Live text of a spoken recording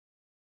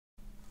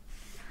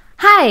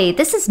Hi,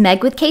 this is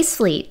Meg with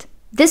CaseFleet.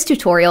 This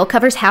tutorial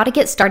covers how to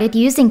get started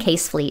using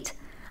CaseFleet.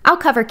 I'll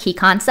cover key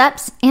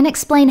concepts and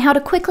explain how to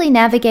quickly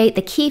navigate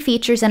the key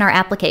features in our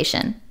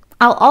application.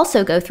 I'll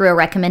also go through a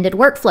recommended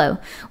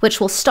workflow,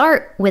 which will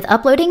start with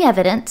uploading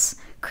evidence,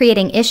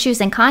 creating issues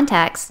and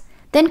contacts,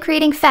 then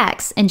creating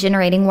facts and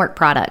generating work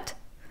product.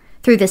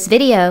 Through this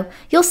video,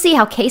 you'll see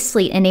how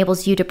CaseFleet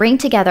enables you to bring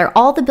together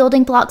all the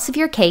building blocks of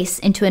your case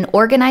into an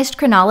organized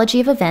chronology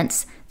of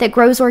events that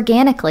grows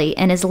organically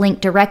and is linked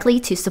directly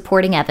to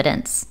supporting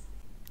evidence.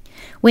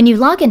 When you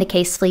log into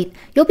CaseFleet,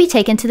 you'll be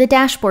taken to the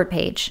dashboard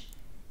page.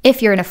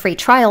 If you're in a free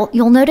trial,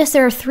 you'll notice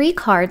there are 3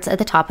 cards at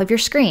the top of your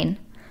screen.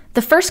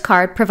 The first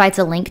card provides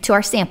a link to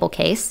our sample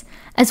case,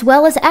 as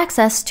well as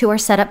access to our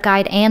setup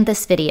guide and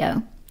this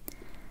video.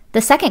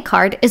 The second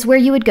card is where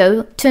you would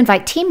go to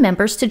invite team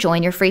members to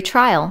join your free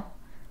trial.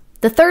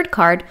 The third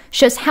card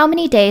shows how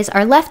many days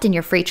are left in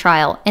your free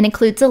trial and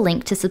includes a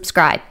link to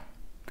subscribe.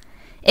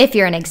 If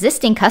you're an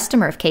existing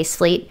customer of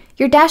CaseFleet,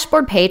 your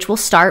dashboard page will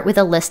start with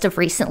a list of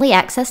recently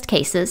accessed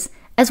cases,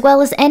 as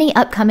well as any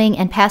upcoming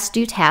and past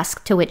due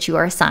tasks to which you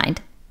are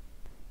assigned.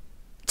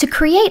 To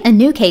create a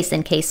new case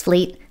in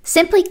CaseFleet,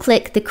 simply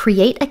click the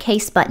Create a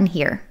Case button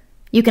here.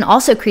 You can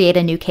also create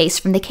a new case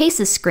from the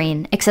Cases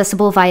screen,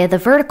 accessible via the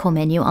vertical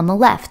menu on the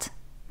left.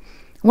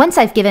 Once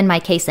I've given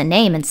my case a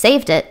name and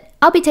saved it,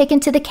 I'll be taken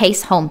to the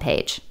case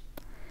homepage.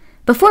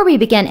 Before we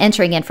begin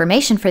entering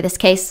information for this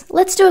case,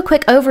 let's do a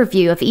quick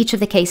overview of each of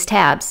the case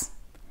tabs.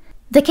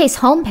 The case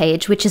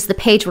homepage, which is the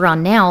page we're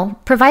on now,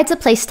 provides a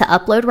place to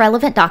upload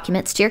relevant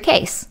documents to your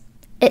case.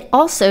 It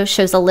also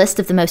shows a list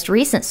of the most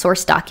recent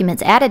source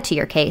documents added to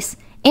your case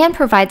and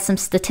provides some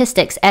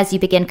statistics as you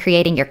begin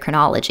creating your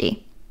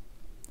chronology.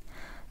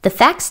 The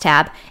Facts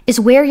tab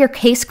is where your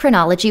case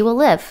chronology will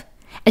live.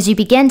 As you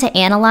begin to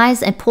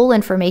analyze and pull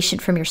information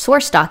from your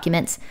source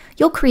documents,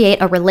 you'll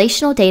create a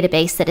relational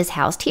database that is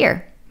housed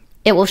here.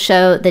 It will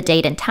show the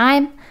date and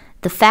time,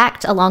 the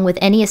fact along with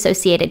any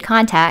associated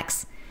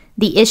contacts,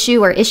 the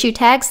issue or issue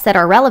tags that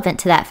are relevant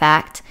to that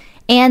fact,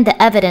 and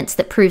the evidence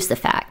that proves the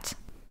fact.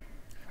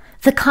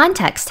 The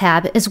Contacts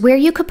tab is where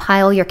you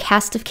compile your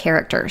cast of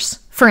characters,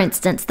 for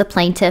instance, the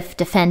plaintiff,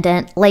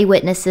 defendant, lay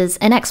witnesses,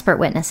 and expert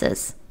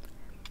witnesses.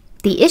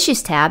 The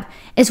Issues tab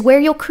is where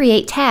you'll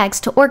create tags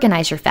to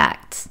organize your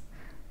facts.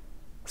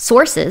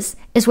 Sources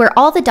is where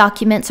all the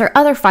documents or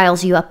other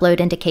files you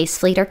upload into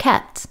CaseFleet are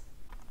kept.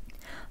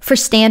 For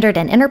standard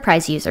and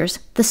enterprise users,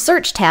 the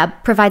Search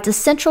tab provides a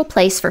central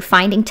place for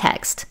finding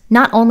text,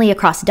 not only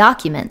across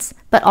documents,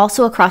 but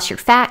also across your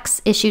facts,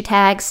 issue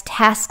tags,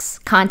 tasks,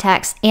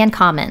 contacts, and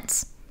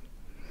comments.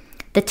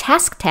 The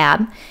Task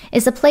tab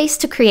is a place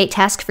to create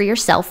tasks for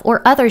yourself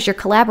or others you're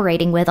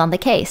collaborating with on the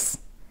case.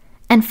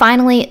 And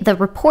finally, the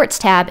Reports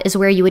tab is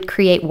where you would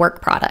create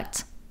work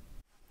product.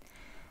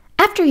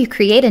 After you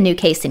create a new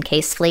case in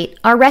CaseFleet,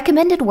 our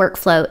recommended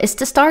workflow is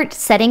to start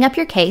setting up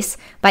your case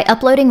by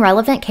uploading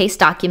relevant case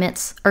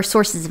documents or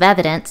sources of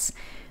evidence,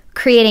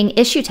 creating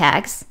issue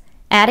tags,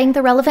 adding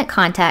the relevant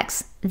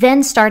contacts,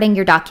 then starting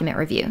your document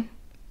review.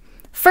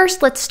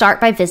 First, let's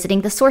start by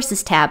visiting the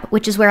Sources tab,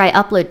 which is where I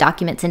upload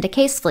documents into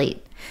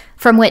CaseFleet,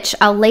 from which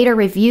I'll later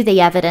review the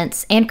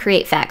evidence and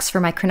create facts for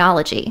my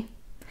chronology.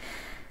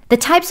 The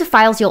types of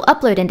files you'll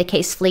upload into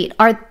CaseFleet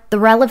are the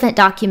relevant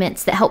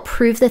documents that help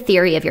prove the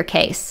theory of your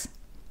case.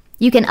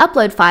 You can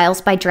upload files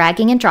by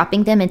dragging and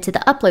dropping them into the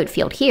Upload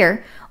field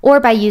here, or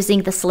by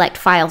using the Select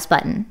Files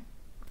button.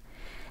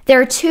 There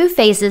are 2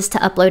 phases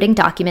to uploading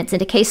documents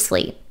into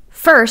CaseFleet.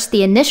 First,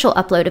 the initial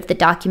upload of the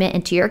document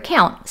into your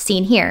account,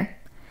 seen here.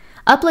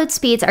 Upload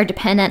speeds are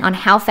dependent on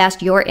how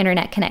fast your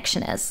internet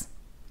connection is.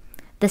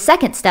 The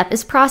second step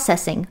is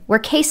processing, where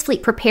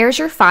CaseFleet prepares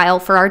your file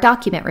for our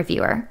document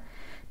reviewer.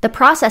 The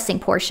processing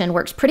portion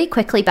works pretty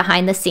quickly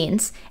behind the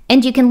scenes,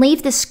 and you can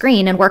leave this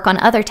screen and work on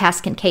other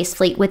tasks in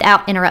CaseFleet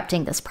without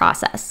interrupting this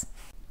process.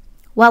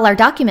 While our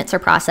documents are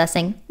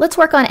processing, let's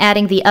work on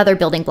adding the other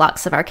building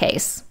blocks of our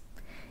case.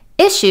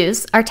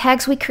 Issues are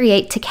tags we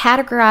create to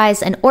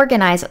categorize and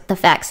organize the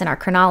facts in our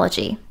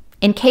chronology.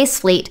 In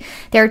CaseFleet,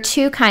 there are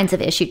 2 kinds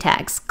of issue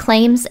tags,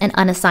 claims and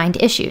unassigned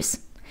issues.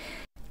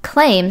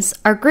 Claims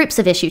are groups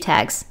of issue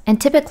tags and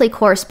typically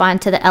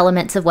correspond to the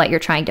elements of what you're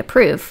trying to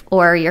prove,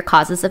 or your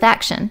causes of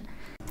action.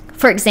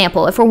 For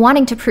example, if we're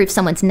wanting to prove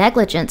someone's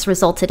negligence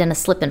resulted in a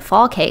slip and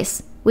fall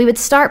case, we would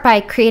start by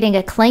creating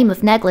a claim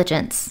of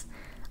negligence.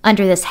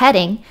 Under this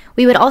heading,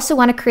 we would also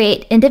want to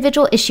create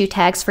individual issue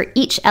tags for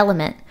each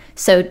element,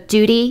 so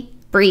duty,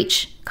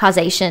 breach,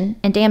 causation,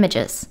 and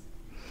damages.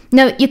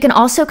 Note, you can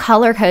also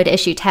color code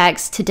issue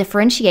tags to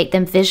differentiate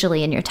them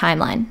visually in your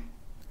timeline.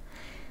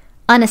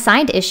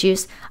 Unassigned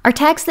issues are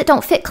tags that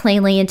don't fit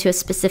cleanly into a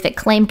specific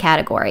claim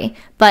category,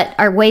 but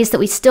are ways that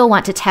we still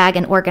want to tag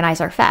and organize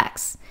our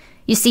facts.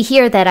 You see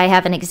here that I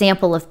have an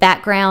example of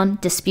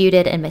background,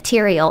 disputed, and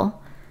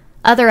material.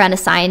 Other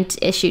unassigned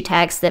issue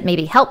tags that may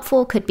be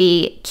helpful could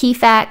be key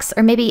facts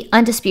or maybe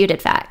undisputed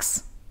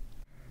facts.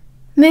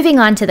 Moving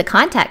on to the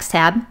Contacts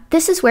tab,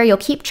 this is where you'll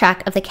keep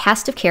track of the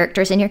cast of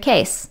characters in your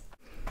case.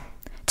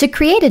 To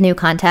create a new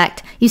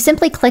contact, you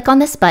simply click on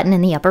this button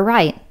in the upper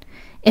right.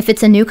 If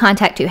it's a new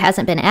contact who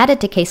hasn't been added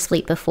to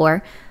CaseFleet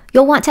before,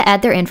 you'll want to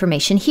add their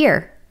information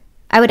here.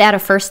 I would add a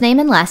first name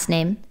and last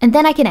name, and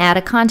then I can add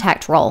a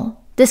contact role.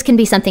 This can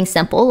be something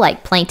simple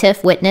like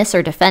plaintiff, witness,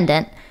 or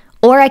defendant,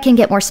 or I can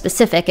get more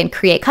specific and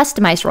create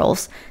customized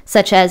roles,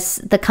 such as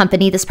the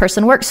company this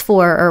person works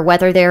for or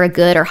whether they're a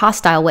good or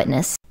hostile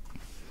witness.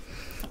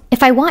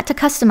 If I want to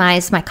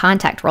customize my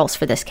contact roles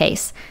for this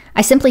case,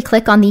 I simply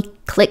click on the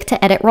Click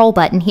to Edit Role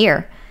button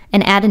here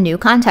and add a new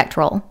contact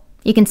role.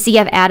 You can see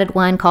I've added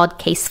one called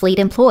CaseFleet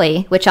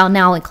Employee, which I'll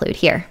now include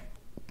here.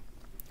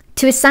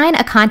 To assign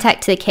a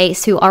contact to the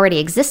case who already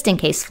exists in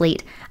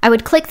CaseFleet, I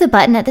would click the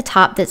button at the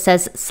top that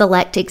says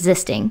Select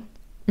Existing.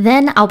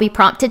 Then I'll be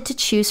prompted to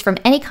choose from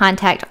any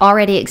contact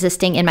already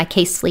existing in my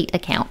CaseFleet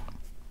account.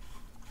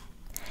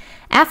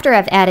 After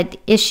I've added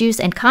issues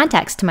and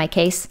contacts to my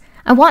case,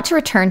 I want to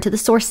return to the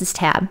Sources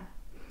tab.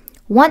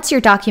 Once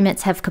your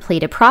documents have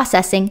completed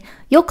processing,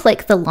 you'll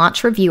click the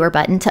Launch Reviewer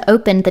button to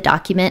open the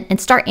document and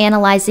start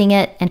analyzing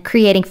it and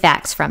creating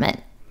facts from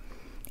it.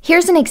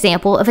 Here's an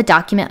example of a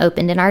document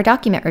opened in our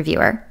document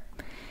reviewer.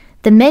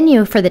 The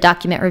menu for the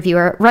document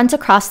reviewer runs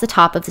across the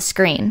top of the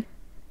screen.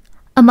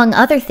 Among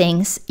other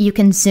things, you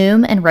can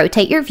zoom and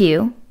rotate your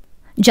view,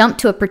 jump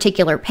to a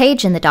particular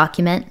page in the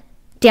document,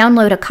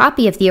 download a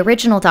copy of the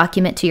original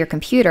document to your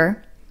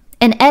computer,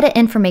 and edit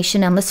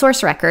information on the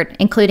source record,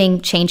 including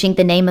changing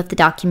the name of the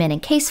document in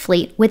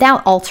CaseFleet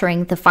without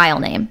altering the file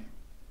name.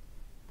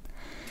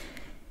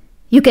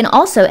 You can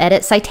also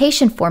edit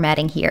citation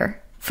formatting here.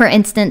 For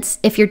instance,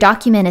 if your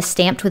document is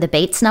stamped with a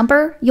Bates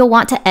number, you'll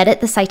want to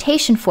edit the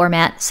citation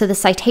format so the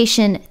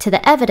citation to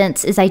the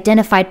evidence is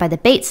identified by the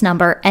Bates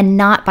number and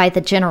not by the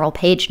general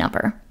page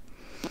number.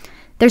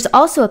 There's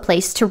also a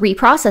place to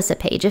reprocess a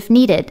page if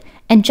needed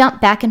and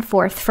jump back and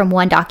forth from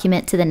one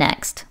document to the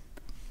next.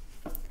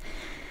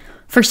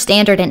 For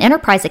standard and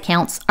enterprise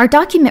accounts, our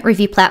document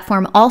review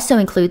platform also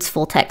includes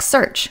full-text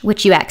search,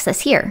 which you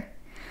access here.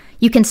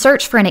 You can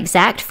search for an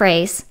exact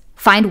phrase,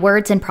 find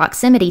words in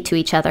proximity to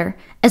each other,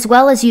 as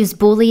well as use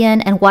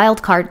Boolean and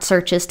wildcard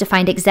searches to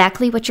find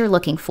exactly what you're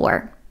looking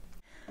for.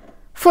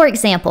 For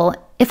example,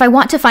 if I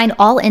want to find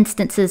all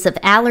instances of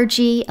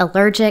allergy,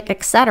 allergic,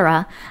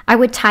 etc., I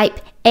would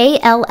type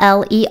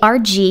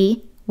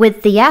ALLERG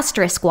with the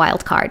asterisk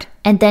wildcard,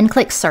 and then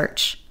click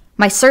Search.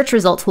 My search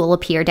results will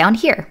appear down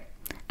here.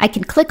 I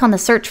can click on the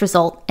search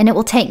result, and it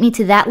will take me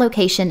to that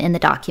location in the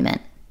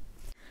document.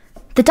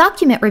 The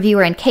document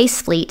reviewer in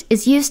CaseFleet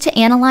is used to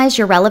analyze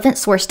your relevant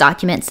source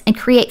documents and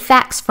create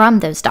facts from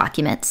those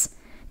documents.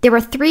 There are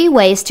 3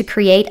 ways to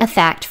create a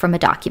fact from a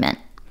document.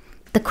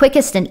 The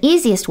quickest and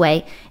easiest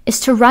way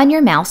is to run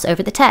your mouse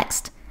over the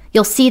text.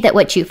 You'll see that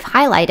what you've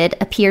highlighted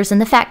appears in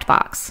the fact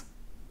box.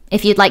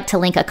 If you'd like to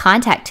link a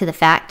contact to the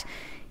fact,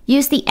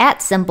 use the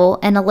 @ symbol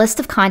and a list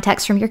of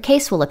contacts from your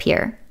case will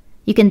appear.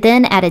 You can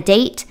then add a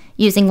date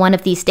using one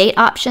of these date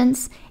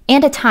options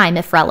and a time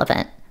if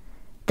relevant.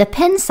 The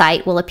pin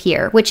site will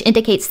appear, which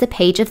indicates the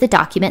page of the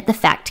document the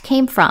fact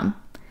came from.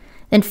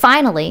 Then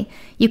finally,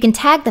 you can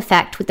tag the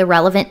fact with the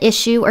relevant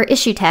issue or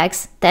issue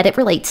tags that it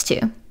relates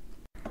to.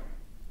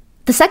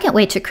 The second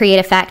way to create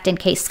a fact in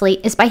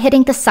CaseFleet is by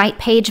hitting the Cite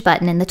Page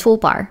button in the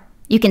toolbar.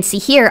 You can see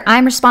here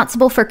I'm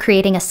responsible for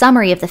creating a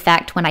summary of the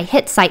fact when I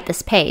hit Cite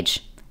this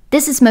page.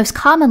 This is most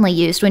commonly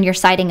used when you're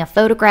citing a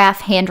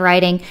photograph,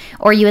 handwriting,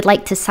 or you would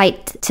like to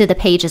cite to the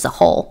page as a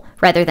whole,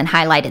 rather than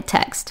highlighted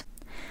text.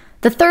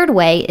 The third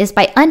way is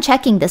by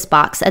unchecking this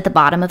box at the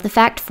bottom of the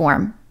fact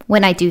form.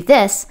 When I do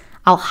this,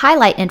 I'll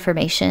highlight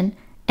information,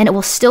 and it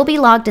will still be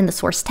logged in the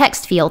source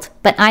text field,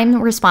 but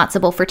I'm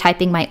responsible for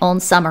typing my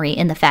own summary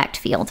in the fact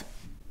field.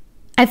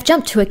 I've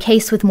jumped to a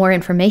case with more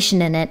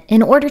information in it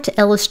in order to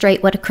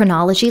illustrate what a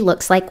chronology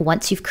looks like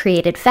once you've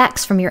created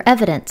facts from your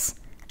evidence,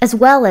 as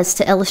well as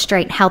to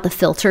illustrate how the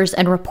filters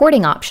and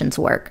reporting options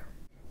work.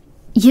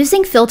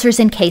 Using filters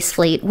in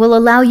CaseFleet will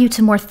allow you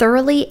to more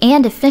thoroughly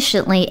and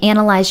efficiently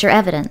analyze your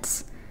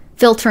evidence.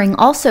 Filtering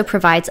also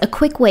provides a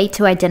quick way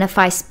to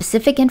identify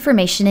specific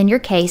information in your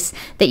case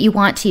that you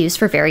want to use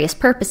for various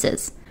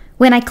purposes.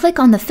 When I click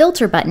on the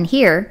Filter button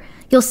here,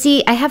 you'll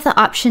see I have the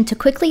option to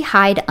quickly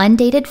hide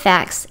undated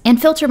facts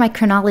and filter my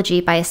chronology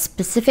by a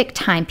specific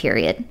time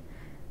period.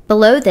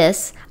 Below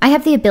this, I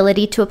have the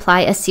ability to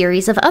apply a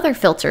series of other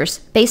filters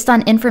based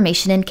on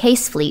information in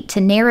CaseFleet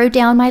to narrow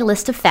down my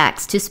list of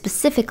facts to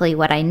specifically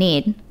what I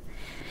need.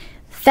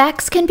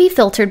 Facts can be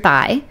filtered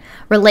by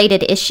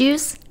related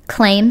issues,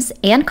 claims,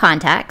 and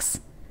contacts,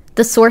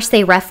 the source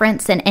they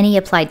reference and any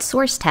applied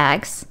source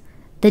tags,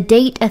 the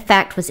date a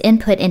fact was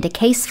input into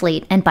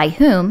CaseFleet and by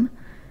whom,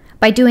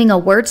 by doing a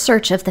word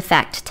search of the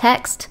fact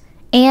text,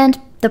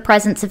 and the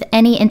presence of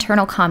any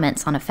internal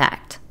comments on a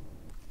fact.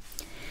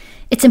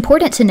 It's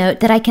important to note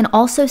that I can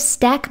also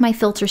stack my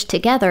filters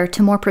together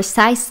to more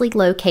precisely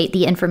locate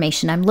the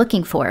information I'm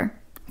looking for.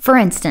 For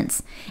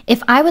instance,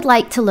 if I would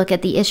like to look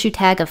at the issue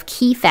tag of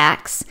key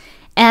facts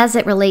as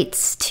it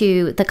relates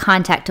to the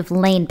contact of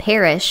Lane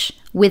Parish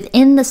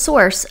within the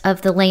source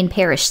of the Lane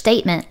Parish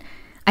statement,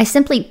 I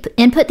simply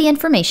input the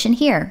information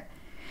here.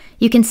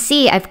 You can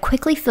see I've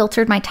quickly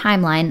filtered my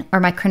timeline or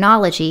my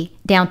chronology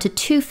down to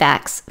 2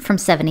 facts from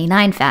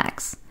 79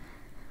 facts.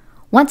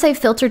 Once I've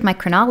filtered my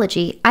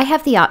chronology, I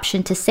have the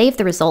option to save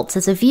the results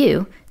as a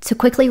view to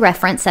quickly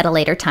reference at a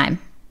later time.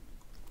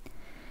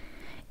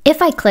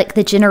 If I click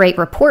the Generate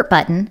Report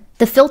button,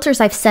 the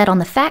filters I've set on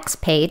the Facts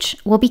page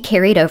will be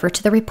carried over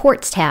to the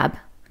Reports tab.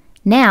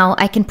 Now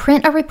I can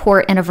print a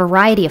report in a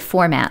variety of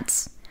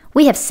formats.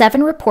 We have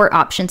 7 report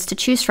options to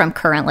choose from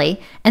currently,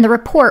 and the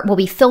report will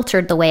be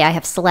filtered the way I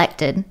have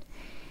selected.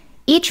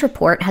 Each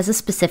report has a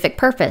specific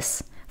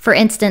purpose. For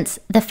instance,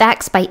 the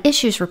Facts by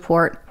Issues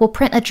report will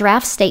print a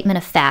draft statement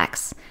of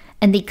facts,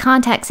 and the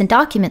Contacts and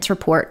Documents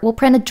report will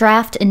print a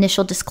draft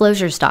Initial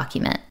Disclosures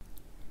document.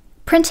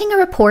 Printing a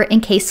report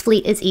in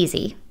CaseFleet is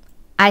easy.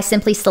 I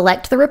simply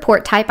select the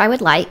report type I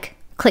would like,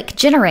 click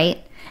Generate,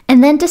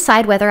 and then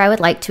decide whether I would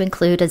like to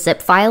include a zip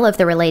file of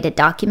the related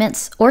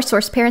documents or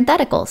source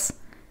parentheticals.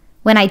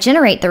 When I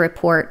generate the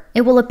report,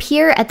 it will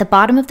appear at the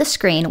bottom of the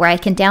screen where I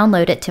can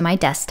download it to my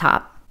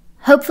desktop.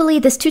 Hopefully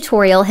this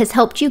tutorial has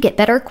helped you get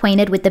better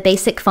acquainted with the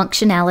basic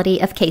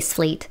functionality of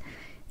CaseFleet.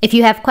 If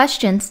you have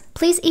questions,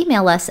 please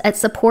email us at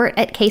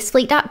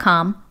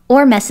support@casefleet.com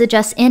or message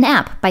us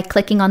in-app by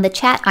clicking on the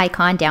chat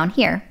icon down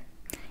here.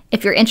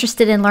 If you're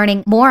interested in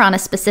learning more on a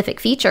specific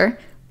feature,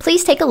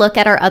 please take a look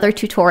at our other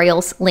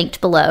tutorials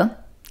linked below.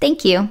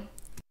 Thank you.